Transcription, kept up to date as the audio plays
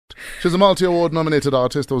She's a multi-award nominated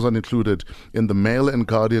artist that was included in the Mail and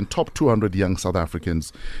Guardian Top 200 Young South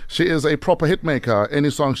Africans. She is a proper hitmaker. Any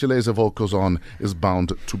song she lays her vocals on is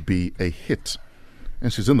bound to be a hit.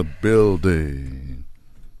 And she's in the building.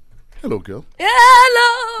 Hello, girl.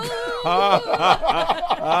 Hello.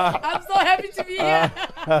 I'm so happy to be here.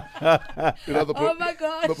 Oh my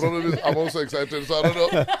God. The problem is I'm also excited, so I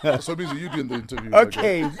don't know. So busy you doing the interview.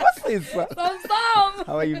 Okay, what's this? Some.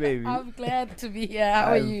 How are you, baby? I'm glad to be here.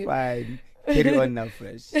 How are you? Fine. Get it on now,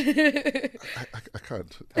 fresh. I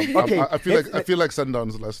can't. Okay, I feel like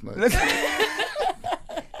Sundowns last night.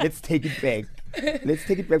 Let's take it back. Let's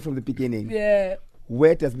take it back from the beginning. Yeah.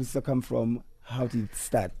 Where does Busiswa come from? How did it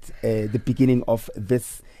start? The beginning of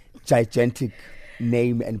this gigantic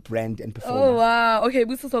name and brand and performance. Oh wow. Okay,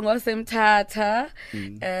 Busiswa ngasemthatha.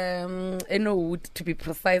 Enowood to be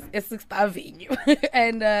precise, Essex Avenue.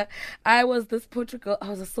 And I was this Portugal. I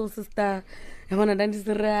was a soul sister. I want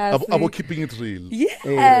to keeping it real.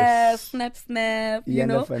 Yeah, snap, you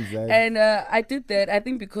know. Fanzai. And I did that, I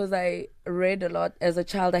think, because I read a lot as a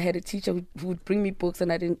child. I had a teacher who would bring me books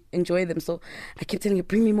and I didn't enjoy them. So I kept telling her,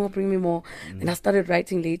 bring me more. And I started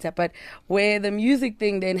writing later. But where the music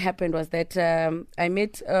thing then happened was that I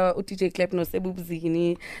met UTJ Klepno, Sebu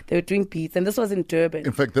Buzini. They were doing beats. And this was in Durban.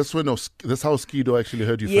 In fact, that's how Skido actually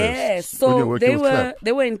heard you first. Yes. So they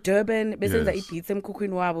were in Durban. Yes. Beats,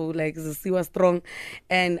 like Zisiwa Strong.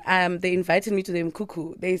 And they invited me to the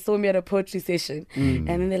Mkuku. They saw me at a poetry session. And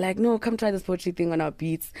then they're like, no, come try this poetry thing on our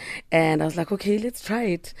beats. And I was like, okay, let's try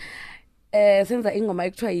it. Since I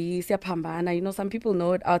ingoma try siyapambana, you know, some people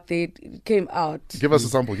know it out there. It came out. Give us a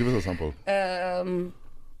sample.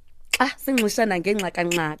 Singxishana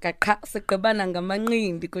ngenxaka-nxaka qha sigqibana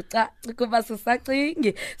ngamanqindi kuba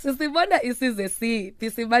sisacingi sisibona isizwe sithi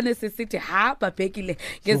sibane sisithi hamba bhekile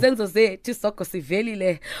ngezenzo zethu soko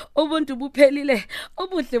sivelile ubuntu buphelile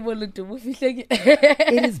ubuhle boluntu bufihlekile.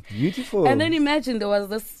 It is beautiful. And then imagine there was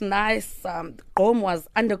this nice Gqom was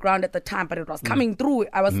underground at the time, but it was coming through.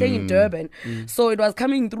 I was staying in Durban, so it was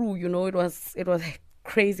coming through, you know. It was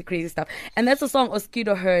crazy stuff. And that's a song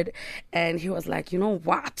Oskido heard, and he was like, you know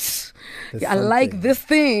what? I like this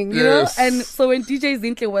thing, you know? And so when DJ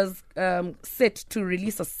Zintle was set to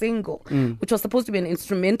release a single, which was supposed to be an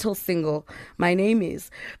instrumental single, My Name Is,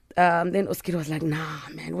 then Oskido was like, nah,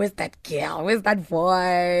 man, where's that girl? Where's that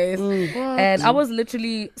voice? And I was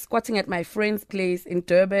literally squatting at my friend's place in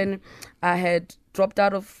Durban. I had dropped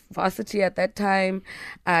out of varsity at that time.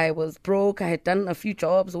 I was broke. I had done a few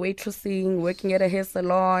jobs, waitressing, working at a hair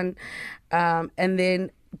salon, and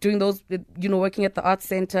then doing those, you know, working at the art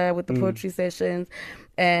center with the poetry sessions.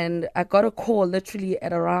 And I got a call literally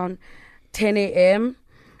at around 10 a.m.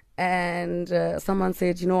 And someone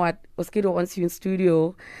said, you know what, Oskido wants you in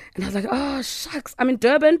studio. And I was like, oh, shucks, I'm in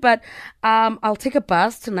Durban, but I'll take a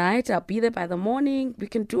bus tonight. I'll be there by the morning. We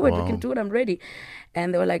can do it. Wow. We can do it. I'm ready.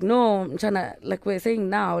 And they were like, no, Mchana, like we're saying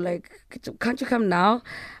now, like, can't you come now?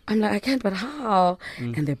 I'm like, I can't, but how?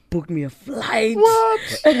 And they booked me a flight. What?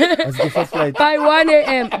 That's the first flight. By 1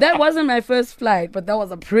 a.m. That wasn't my first flight, but that was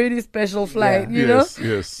a pretty special flight, you know?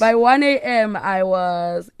 Yes. By 1 a.m., I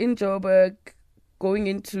was in Joburg, going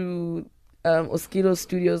into Oskido's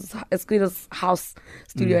house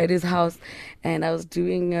studio at his house, and I was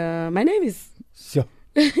doing My Name Is. Sure.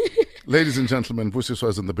 Ladies and gentlemen, Busiswa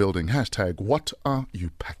is in the building. # what are you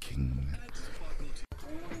packing?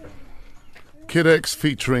 Kid X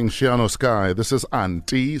featuring Shiano Sky. This is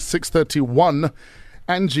Auntie, 6:31.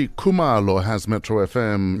 Angie Kumalo has Metro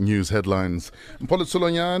FM news headlines. Mpolo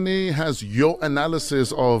Tsulonyani has your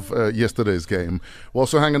analysis of yesterday's game. We're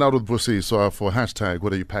also hanging out with Busiswa for #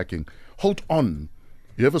 what are you packing? Hold on.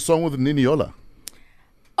 You have a song with Niniola?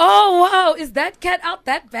 Oh, wow. Is that cat out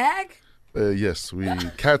that bag? Yes,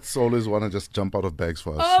 cats always want to just jump out of bags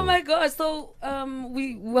for us. Oh my God! So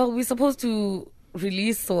we're supposed to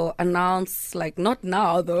release or announce, like, not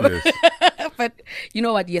now though. Yes. But you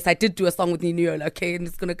know what? Yes, I did do a song with Niniola. Okay, and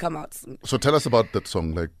it's gonna come out soon. So tell us about that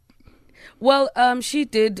song, like. Well, she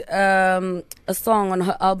did a song on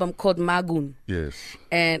her album called Magun. Yes.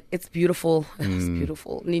 And it's beautiful. It's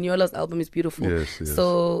beautiful. Niniola's album is beautiful. Yes.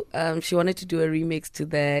 So she wanted to do a remix to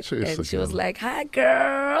that. She was like, hi,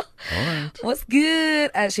 girl. All right. What's good?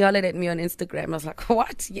 And she hollered at me on Instagram. I was like,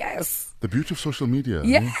 what? Yes. The beauty of social media.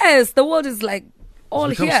 Yes. The world is like all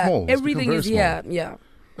It's here. small. Everything is here. Small.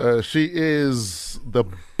 Yeah. She is the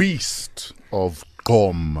beast of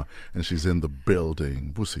Gqom, and she's in the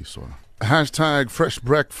building. Busiswa. # fresh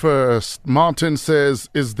breakfast. Martin says,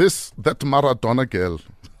 is this that Maradona girl?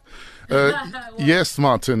 Yes,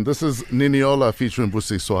 Martin. This is Niniola featuring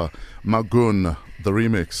Busiswa. Magun, the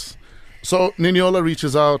remix. So Niniola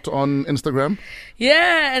reaches out on Instagram.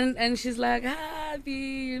 Yeah, and she's like,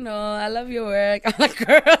 B, I love your work. I'm like,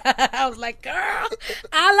 girl. I was like, girl,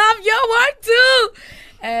 I love your work too.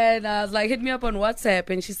 And I was like, hit me up on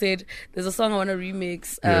WhatsApp. And she said, there's a song I want to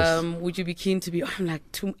remix. Yes. Would you be keen to be? I'm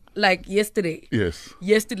like, yesterday. Yes.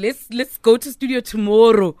 Yesterday. Let's go to studio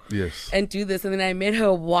tomorrow. Yes. And do this. And then I met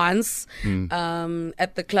her once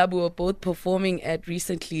at the club we were both performing at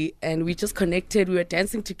recently. And we just connected. We were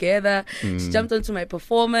dancing together. She jumped onto my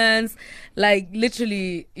performance. Like,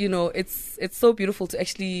 literally, it's so beautiful to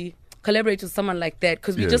actually collaborate with someone like that,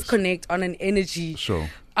 because we just connect on an energy. Sure.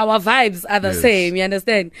 Our vibes are the same, you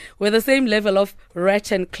understand? We're the same level of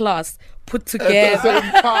ratchet and class put together. At the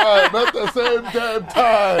same time, at the same damn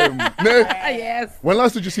time. Yes. When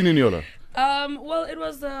last did you see Niniola? Well, it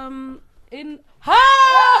was in. Oh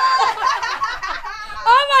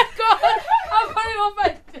my God! I'm falling off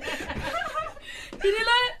my. Did you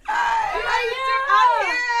like?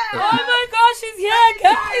 Oh my gosh, she's here,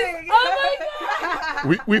 guys! Oh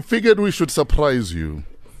my God! We figured we should surprise you.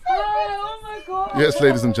 Oh my God! Yes,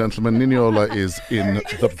 ladies and gentlemen, Niniola is in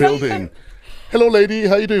the building. Hello, lady.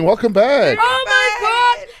 How you doing? Welcome back. Oh my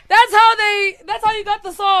God! That's how you got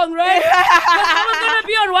the song, right? I was gonna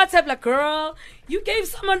be on WhatsApp like, girl, you gave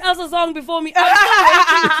someone else a song before me. I'm still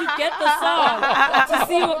waiting to get the song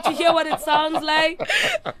to hear what it sounds like.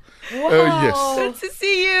 Wow. Yes. Good to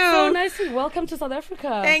see you. So nice to welcome to South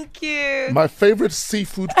Africa. Thank you. My favorite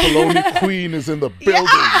seafood polony queen is in the building.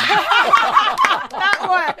 That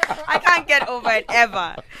one. I can't get over it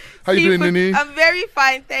ever. How you doing, Nini? I'm very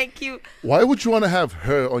fine, thank you. Why would you want to have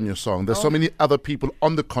her on your song? There's so many other people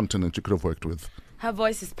on the continent you could have worked with. Her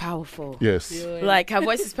voice is powerful. Yes. Like, her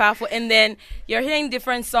voice is powerful. And then you're hearing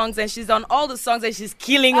different songs, and she's on all the songs, and she's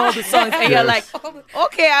killing all the songs. And you're like,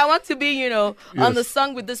 okay, I want to be, on the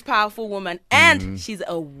song with this powerful woman. And she's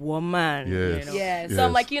a woman. Yes. Yes. So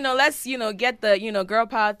I'm like, let's, get the, girl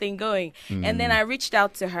power thing going. And then I reached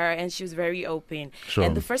out to her, and she was very open. Sure.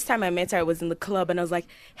 And the first time I met her, I was in the club, and I was like,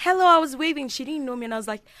 hello, I was waving. She didn't know me. And I was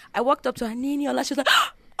like, I walked up to her, Niniola. She was like, oh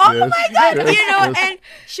Yes, my God, yes. and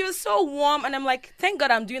she was so warm, and I'm like, thank God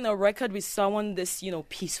I'm doing a record with someone this,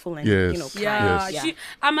 peaceful and, Yes. kind. Yeah, Yes.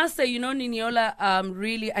 I must say, Niniola,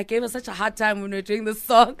 really, I gave her such a hard time when we were doing this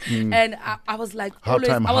song, and I was like, Hard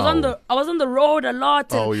time I was on the road a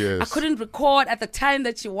lot, and Oh, yes. I couldn't record at the time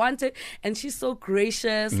that she wanted, and she's so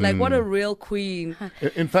gracious, like what a real queen.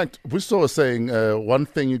 In fact, Busiswa was saying one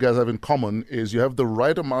thing you guys have in common is you have the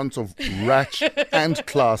right amount of ratch and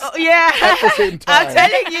class at the same time. I'm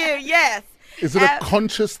telling you, yes. Is it a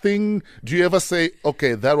conscious thing? Do you ever say,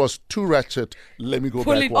 okay, that was too ratchet, let me go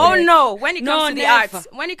Pull back it- one? Oh no! When it comes to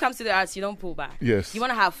the never. arts, you don't pull back. Yes. you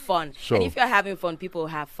want to have fun, Sure. and if you're having fun, people will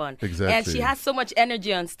have fun. Exactly. And she has so much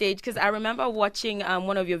energy on stage, because I remember watching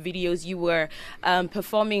one of your videos. You were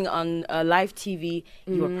performing on live TV.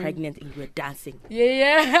 You were pregnant and you were dancing.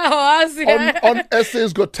 Yeah, I was. Yeah. On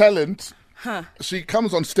Essay's Got Talent, she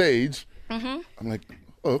comes on stage. I'm like,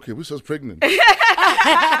 oh, okay, Busiswa's pregnant.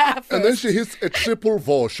 And then she hits a triple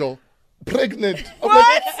vosho. Pregnant. I'm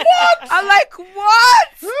like, what? I'm like, what?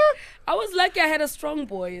 I was lucky I had a strong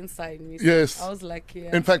boy inside me. So Yes. I was lucky.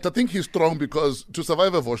 Yeah. In fact, I think he's strong because to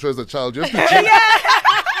survive a vosho as a child, you have to check.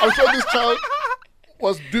 I'm sure this child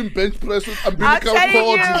was doing bench press with umbilical telling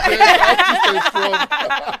cords you. and things. I have to stay strong.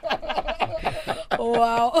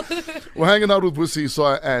 Wow. We're hanging out with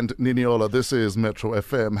Busiswa and Niniola. This is Metro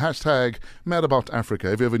FM. Hashtag Mad About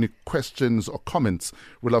Africa. If you have any questions or comments,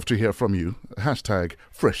 we'd love to hear from you. Hashtag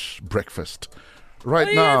Fresh Breakfast.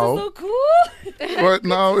 Right now, so cool. right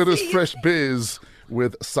now it is Fresh Biz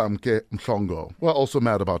with Samke Mhlongo. We're also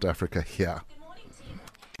mad about Africa here.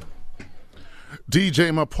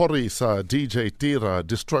 DJ Maporisa, DJ Tira,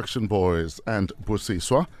 Destruction Boys, and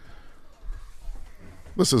Busiswa.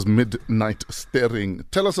 This is Midnight Staring.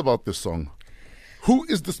 Tell us about this song. Who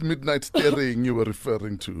is this Midnight Staring you were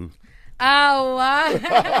referring to? Oh, wow.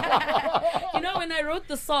 When I wrote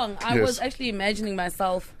the song, I Yes. was actually imagining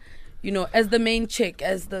myself, as the main chick,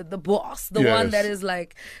 as the boss, the Yes. one that is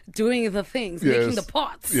like doing the things, Yes. making the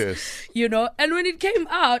pots. Yes. And when it came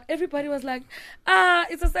out, everybody was like,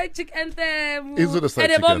 it's a side chick anthem. Is it a side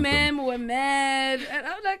and chick anthem? Men were mad. And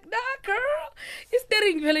I was like, nah, girl, it's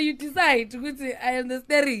steering. Well, you decide, I am the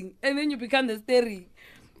steering. And then you become the steering.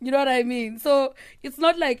 You know what I mean? So it's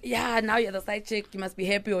not like, now you're the side chick, you must be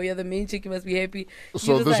happy, or you're the main chick, you must be happy.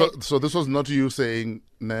 So this was not you saying,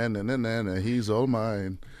 nah, nah, nah, nah, nah, he's all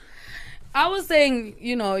mine. I was saying,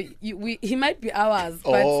 he might be ours,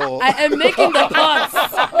 but Oh. I am making the pots.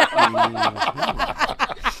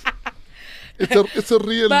 It's a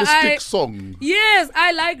realistic song. Yes,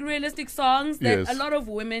 I like realistic songs that Yes. a lot of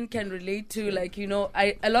women can relate to. Like,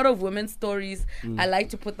 a lot of women's stories, I like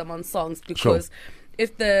to put them on songs because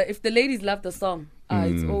if the ladies love the song,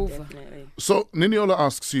 it's over. Definitely. So Niniola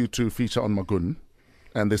asks you to feature on Magun,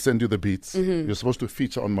 and they send you the beats. You're supposed to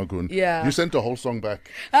feature on Magun. Yeah. You sent a whole song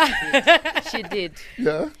back. She did.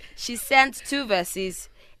 Yeah. She sent 2 verses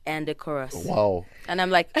and a chorus. Wow. And I'm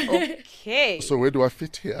like, okay. So where do I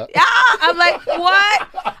fit here? I'm like, what?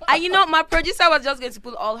 And my producer was just going to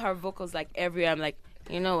put all her vocals like everywhere. I'm like,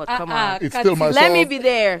 you know what? Come on. It's still my Let song. me be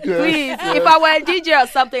there, Yes, please. yes. If I were a DJ or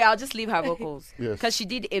something, I'll just leave her vocals. Yes. Because she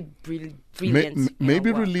did a brilliant.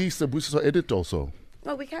 Maybe work. release a Busiswa edit also.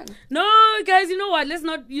 Oh, we can. No, guys, you know what? Let's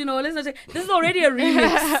not. This is already a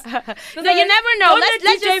remix. No, you never know. Don't Let's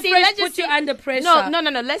let just DJ see. Fresh Let's put just you see. under pressure. No.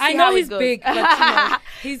 Let's see I know how he's it goes. big, but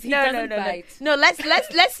he doesn't bite. No,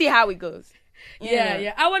 let's see how it goes.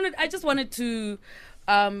 Yeah. I just wanted to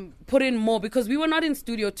put in more because we were not in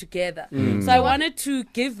studio together. So I wanted to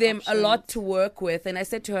give them a lot to work with. And I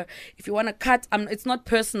said to her, if you want to cut, it's not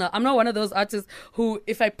personal. I'm not one of those artists who,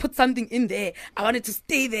 if I put something in there, I want it to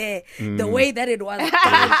stay there the way that it was. You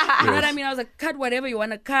know what I mean? I was like, cut whatever you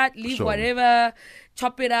want to cut, leave whatever,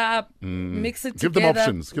 chop it up, mix it Give together. them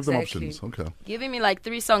options. Give them Exactly. options. Okay. Giving me like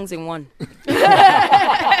 3 songs in one.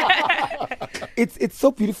 It's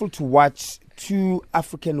so beautiful to watch 2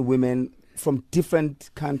 African women from different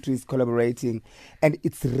countries collaborating, and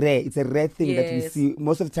it's rare. It's a rare thing that we Yes. see.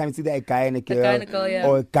 Most of the time, it's either a guy and a girl, guy and a girl, yeah.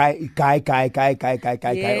 or a guy all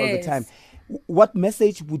the Yes. time. What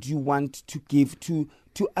message would you want to give to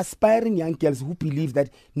aspiring young girls who believe that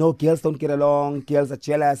no, girls don't get along, girls are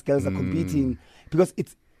jealous, girls are competing? Because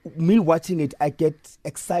it's me watching it, I get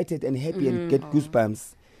excited and happy and get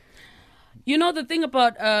goosebumps. You know, the thing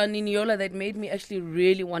about Niniola that made me actually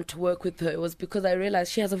really want to work with her was because I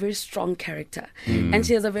realized she has a very strong character and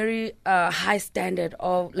she has a very high standard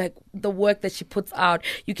of like the work that she puts out.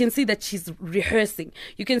 You can see that she's rehearsing.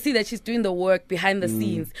 You can see that she's doing the work behind the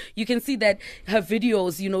scenes. You can see that her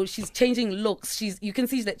videos, she's changing looks. You can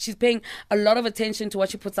see that she's paying a lot of attention to what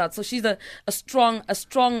she puts out. So she's a strong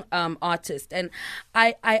artist. And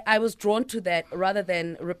I was drawn to that rather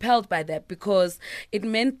than repelled by that because it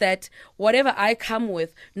meant that whatever I come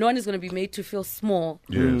with, no one is going to be made to feel small.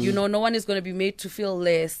 Yes. No one is going to be made to feel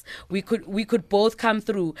less. We could both come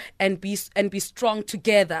through and be strong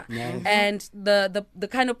together. And the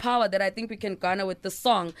kind of power that I think we can garner with the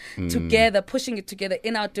song together, pushing it together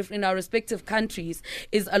in our respective countries,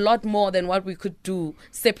 is a lot more than what we could do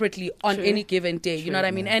separately on any given day. You know what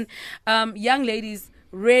I mean? And young ladies,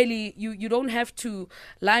 really, you don't have to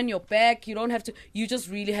line your back. You just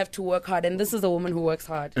really have to work hard. And this is a woman who works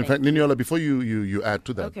hard. In fact, Niniola, before you add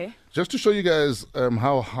to that, Okay. just to show you guys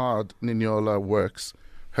how hard Niniola works,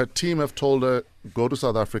 her team have told her, go to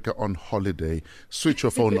South Africa on holiday, switch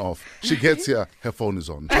your phone off. She gets here, her phone is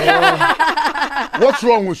on. What's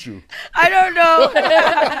wrong with you? I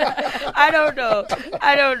don't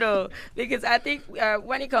know. Because I think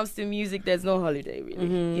when it comes to music, there's no holiday,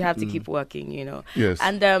 really. You have to keep working, Yes.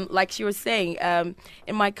 And like she was saying,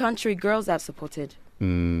 in my country, girls are supported.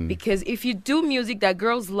 Because if you do music that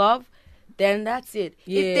girls love, then that's it.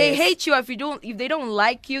 If they hate you, if they don't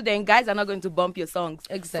like you, then guys are not going to bump your songs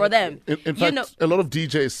for them. In fact, a lot of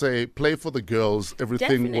DJs say, play for the girls,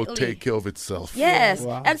 everything will take care of itself. Yes.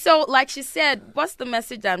 Wow. And so, like she said, what's the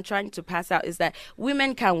message that I'm trying to pass out is that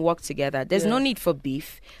women can work together. There's no need for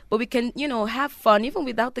beef, but we can, have fun even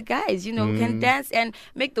without the guys. We can dance and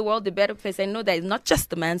make the world a better place and know that it's not just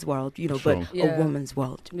the man's world, but a woman's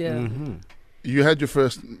world. Yeah. You had your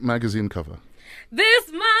first magazine cover.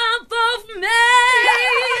 This month of May.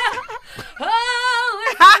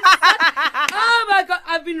 Oh my God,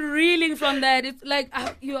 I've been reeling from that. It's like,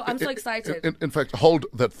 I'm so excited. In fact, hold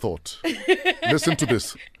that thought. Listen to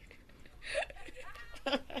this.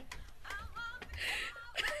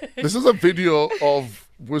 This is a video of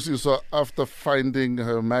Busiswa after finding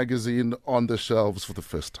her magazine on the shelves for the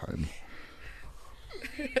first time.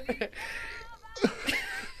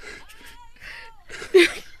 I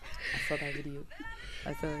saw that video.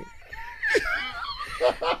 I saw it.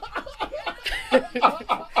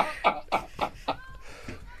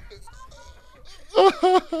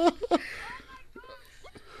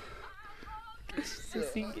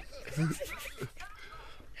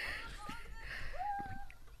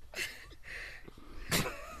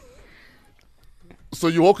 So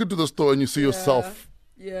you walk into the store and you see yourself.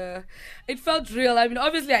 Yeah. It felt real. I mean,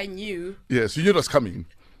 obviously I knew. Yes, you knew it was coming.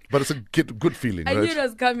 But it's a good feeling, I right? knew it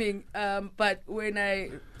was coming, but when I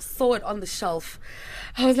saw it on the shelf,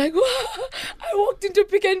 I was like, "Whoa." I walked into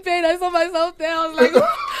Pick n Pay and I saw myself there. I was like,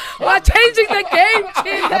 we're changing the game,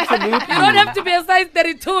 Chin. Absolutely. You don't have to be a size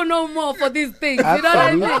 32 no more for these things. You know what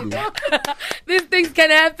I mean? Absolutely. These things can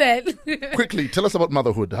happen. Quickly, tell us about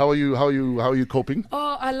motherhood. How are you coping?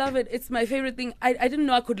 Oh, I love it. It's my favorite thing. I didn't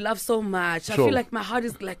know I could love so much. I Sure. feel like my heart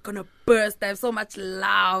is like gonna burst. I have so much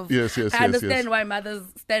love. Yes, I understand why mothers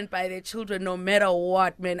stand by their children no matter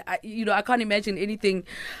what, man. I can't imagine anything,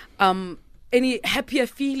 any happier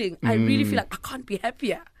feeling. I really feel like I can't be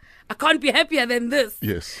happier. I can't be happier than this.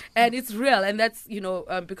 Yes. And it's real. And that's,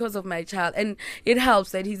 because of my child. And it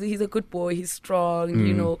helps that he's a good boy. He's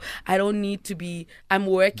strong. I don't need to be, I'm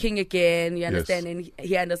working again. You understand? Yes. And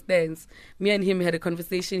he understands. Me and him had a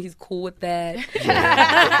conversation. He's cool with that.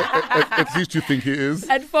 At least you think he is.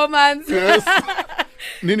 At 4 months. Yes.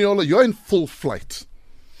 Niniola, you're in full flight.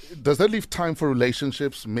 Does that leave time for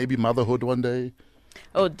relationships, maybe motherhood one day?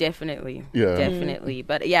 Oh, definitely. Yeah. Definitely.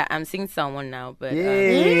 But yeah, I'm seeing someone now. But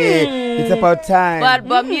It's about time.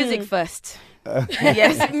 but music first.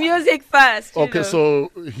 Yes, music first. you Okay, know.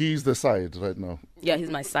 so he's the side right now. Yeah, he's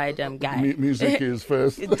my side guy. Music is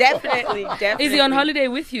first. Definitely. Is he on holiday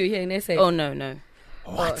with you here in SA? Oh no.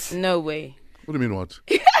 What? No way. What do you mean what?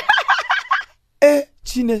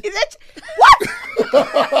 Chine. Is it what?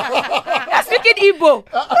 You're speaking Igbo.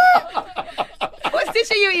 Who's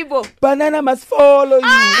teaching you Igbo? Banana must follow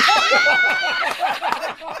you.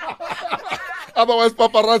 Otherwise,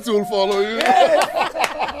 paparazzi will follow you.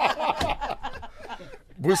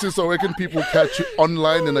 Busiswa, where can people catch you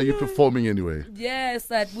online, and are you performing anyway?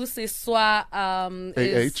 Yes, at Busiswa.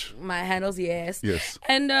 Is AH? my handles, yes. Yes.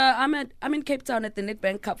 And I'm in Cape Town at the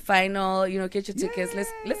Nedbank Cup final. Get your tickets.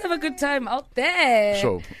 Let's have a good time out there.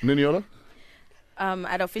 Sure. Niniola?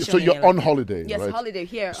 At official. So you're Niniola. on holiday, Yes, right? holiday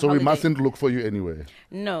here. So we holiday. mustn't look for you anyway.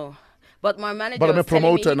 No. But my manager. But I'm a was telling me-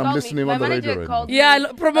 promoter he and I'm called me- listening my on the manager radio right called now. me- Yeah,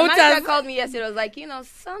 My promoters. manager called me yesterday. Was like,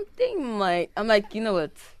 something might. I'm like, you know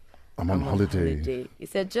what? I'm on holiday. He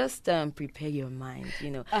said, just prepare your mind.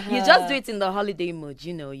 You Uh-huh. just do it in the holiday mode.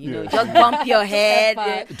 Just bump your head.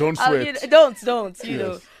 fun. Don't sweat. Don't. You Yes.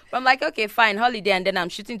 know. But I'm like, okay, fine, holiday, and then I'm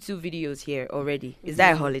shooting 2 videos here already. Is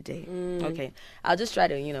that a holiday? Okay, I'll just try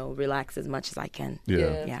to relax as much as I can.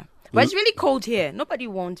 Yeah. Yeah. But it's really cold here. Nobody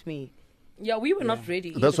wants me. Yeah, we were not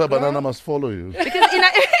ready. That's why banana must follow you. Because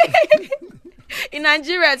in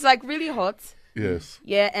Nigeria, it's like really hot. Yes.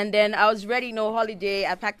 Yeah, and then I was ready, holiday.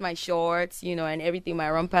 I packed my shorts, and everything, my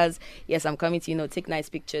rompers. Yes, I'm coming to, take nice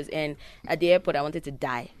pictures. And at the airport, I wanted to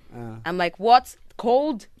die. I'm like, what?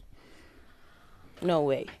 Cold? No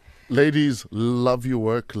way. Ladies, love your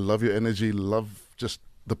work, love your energy, love just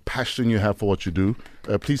the passion you have for what you do.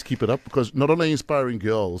 Please keep it up, because not only inspiring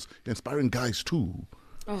girls, you're inspiring guys too.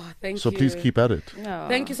 Oh, thank you. So please keep at it. No.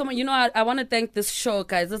 Thank you so much. I want to thank this show,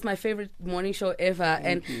 guys. This is my favorite morning show ever.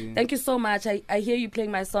 Thank you so much. I hear you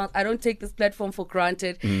playing my songs. I don't take this platform for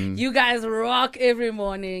granted. You guys rock every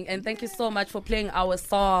morning. And thank you so much for playing our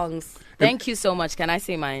songs. Thank you so much. Can I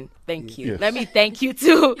say mine? Thank you. Yes. Let me thank you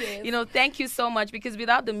too. Thank you so much, because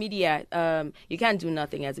without the media, you can't do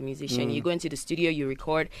nothing as a musician. You go into the studio, you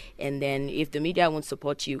record, and then if the media won't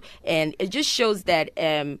support you, and it just shows that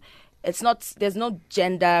there's no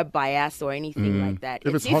gender bias or anything like that.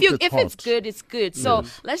 If it's hot, it's hot. It's good, it's good. So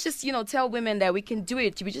Yes. let's just tell women that we can do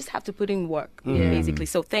it. We just have to put in work, basically.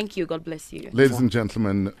 So thank you. God bless you. Ladies and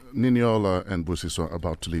gentlemen, Niniola and Busiswa are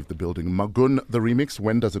about to leave the building. Magun, the remix,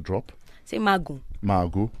 when does it drop? Say Magu.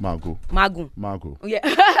 Magu. Yeah.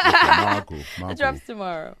 Okay, Magu. It drops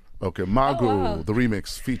tomorrow. Okay, Magu, wow. the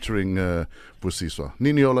remix featuring Busiswa.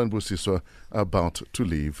 Niniola and Busiswa are about to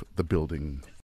leave the building.